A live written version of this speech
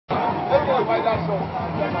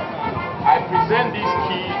I present this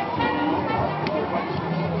key to you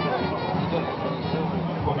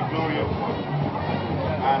for the glory of God,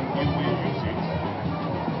 and you will use it,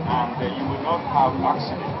 and you will not have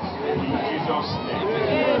accidents in Jesus' name.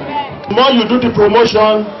 The more you do the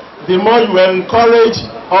promotion, the more you encourage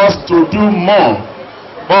us to do more.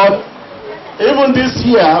 But even this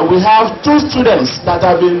year, we have 2 students that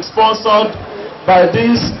have been sponsored by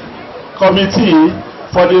this committee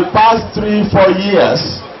for the past 3-4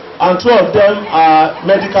 years, and 2 of them are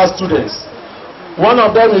medical students. One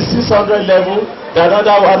of them is 600 level,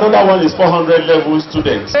 another one is 400 level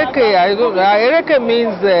students. Ereke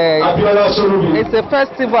means it's a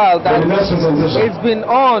festival that it's been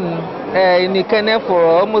on in Ikenne for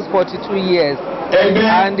almost 42 years.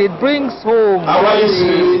 And it brings home the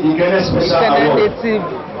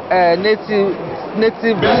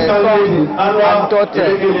native sons and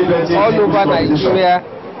daughters all over Nigeria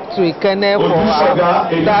to Ikenne for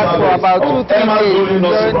about 2-3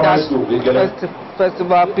 days during that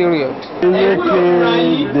festival period.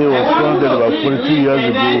 Ereke Day was founded about 42 years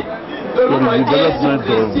ago for the development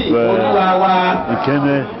of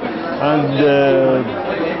Ikenne, and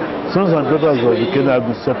sons and daughters of Ikenne have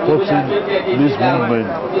been supporting this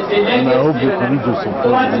movement, and I hope they continue to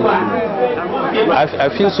support it. I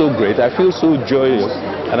feel so great, I feel so joyous,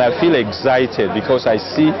 and I feel excited because I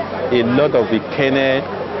see a lot of Ikenne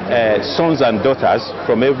sons and daughters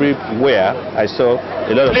from everywhere. I saw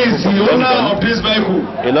a lot of people from London,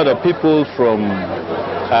 a lot of people from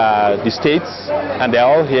the States, and they're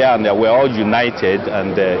all here, and we're all united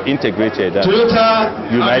and integrated and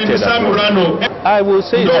united. I will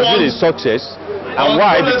say it has been a success. And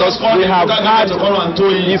why? Because we have had,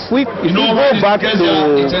 if we go back to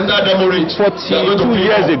 42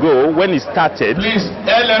 years ago when it started, there's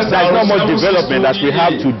not much development as we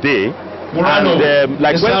have today. And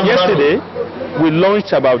like yesterday, we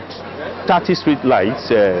launched about 30 street lights,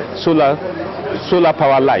 solar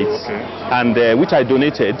power lights, and which I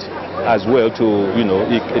donated as well to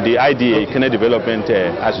the IDA, Ikenne Development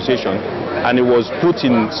Association, and it was put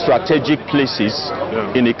in strategic places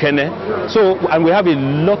in Ikenne. So, and we have a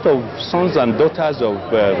lot of sons and daughters of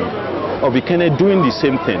Ikenne doing the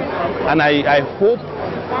same thing, and I hope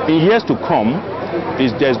in years to come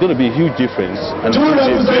there's going to be a huge difference, and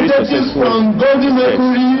it's very successful.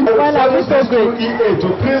 Well, I feel so great.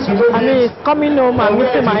 I mean, it's coming home and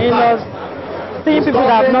meeting my in-laws, seeing people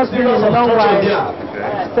that I've not seen in a long while.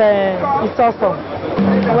 It's awesome.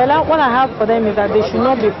 Well, what I have for them is that they should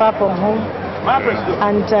not be far from home.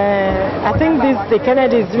 And I think the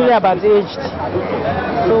Kennedy is really about the aged.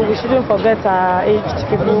 So we shouldn't forget our aged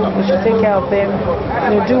people. We should take care of them.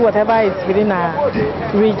 Do whatever is within our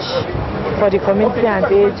reach for the community and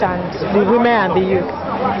the age and the women and the youth.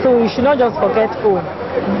 So we should not just forget home.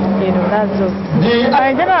 That's just...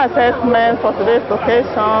 My general assessment for today's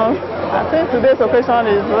occasion, I think today's occasion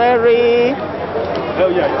is very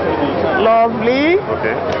lovely.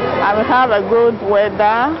 And we have a good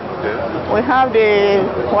weather. We have the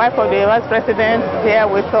wife of the Vice President here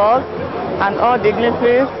with us, and all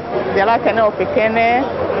dignitaries, the Ikenne of Ikenne,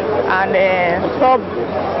 and sub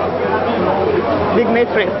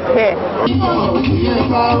dignitaries here.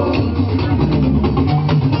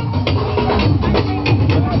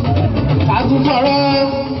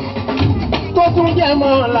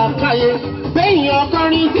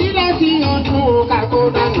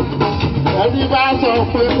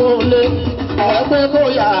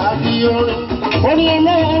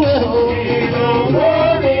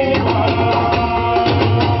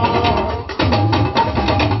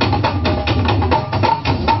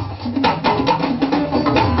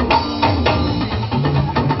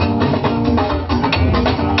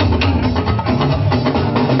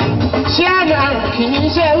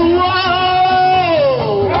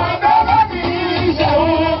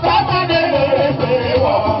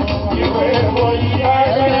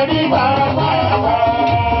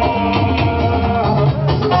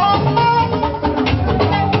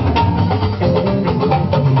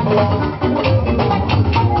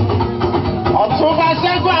 Otunba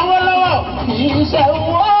Segun Awolowo kì í ṣe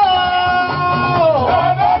owó.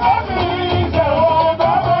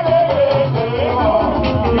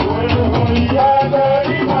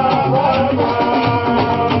 Bàbá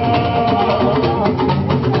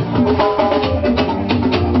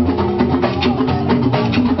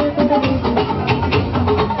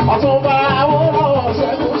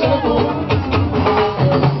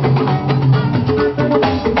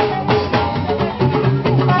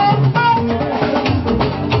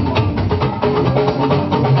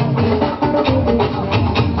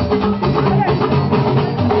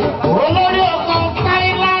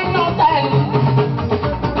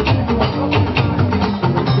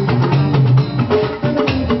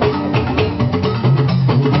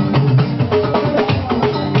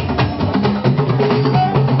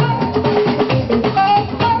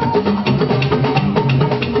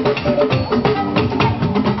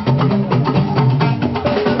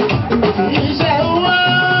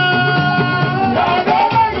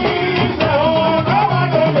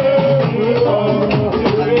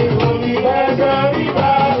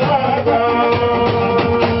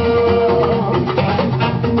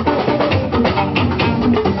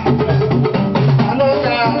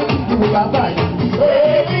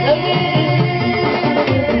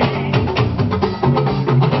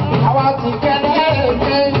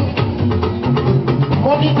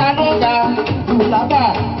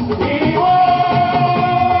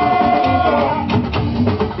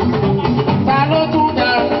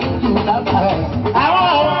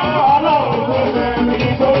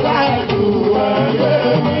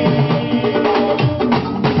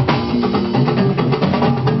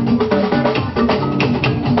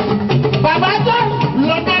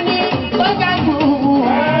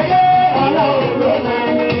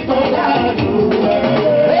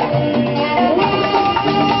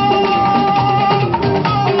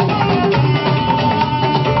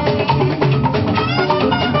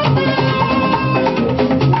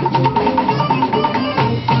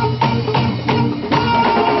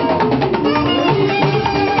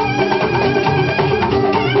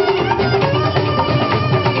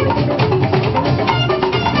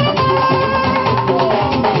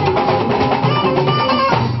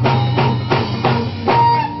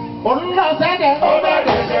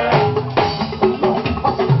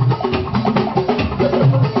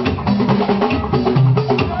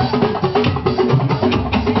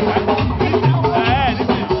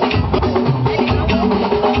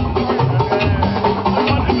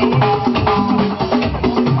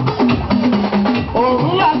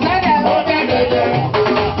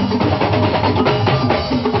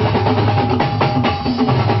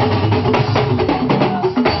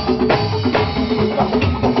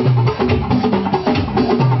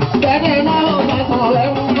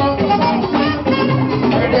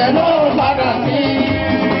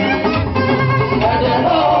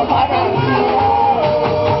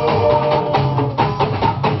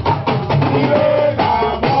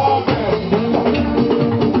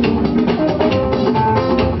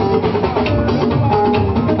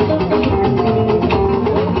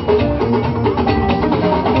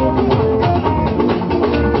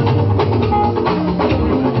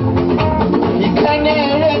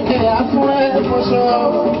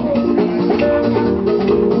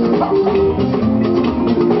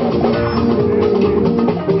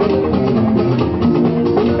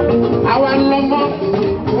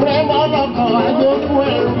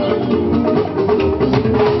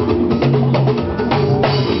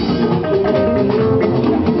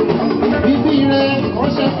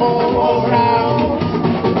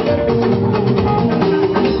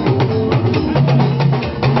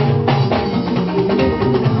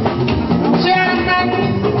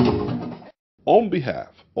On behalf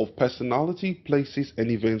of Personality, Places and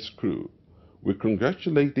Events crew, we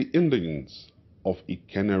congratulate the Indians of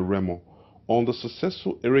Ikenne Ereke on the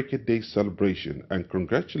successful Ereke Day celebration and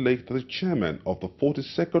congratulate the chairman of the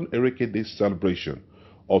 42nd Ereke Day celebration,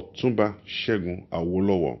 Otunba Segun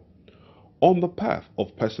Awolowo. On the path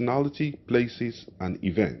of personality, places and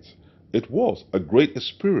events, it was a great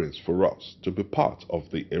experience for us to be part of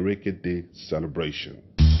the Ereke Day celebration.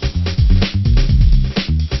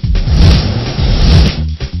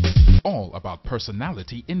 All about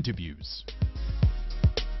personality interviews.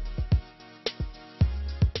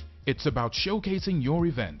 It's about showcasing your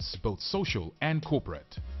events, both social and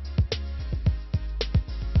corporate.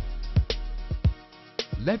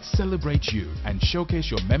 Let's celebrate you and showcase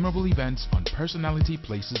your memorable events on Personality,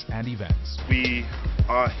 Places and Events. We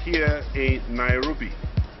are here in Nairobi,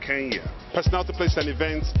 Kenya. Personality, Places and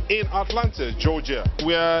Events in Atlanta, Georgia.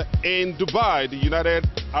 We are in Dubai, the United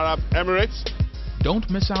Arab Emirates. Don't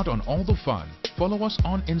miss out on all the fun. Follow us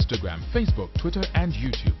on Instagram, Facebook, Twitter and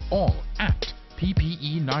YouTube, all at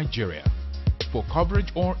PPE Nigeria. For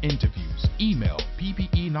coverage or interviews, email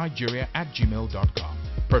ppenigeria@gmail.com.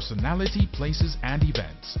 Personality, Places and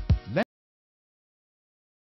Events.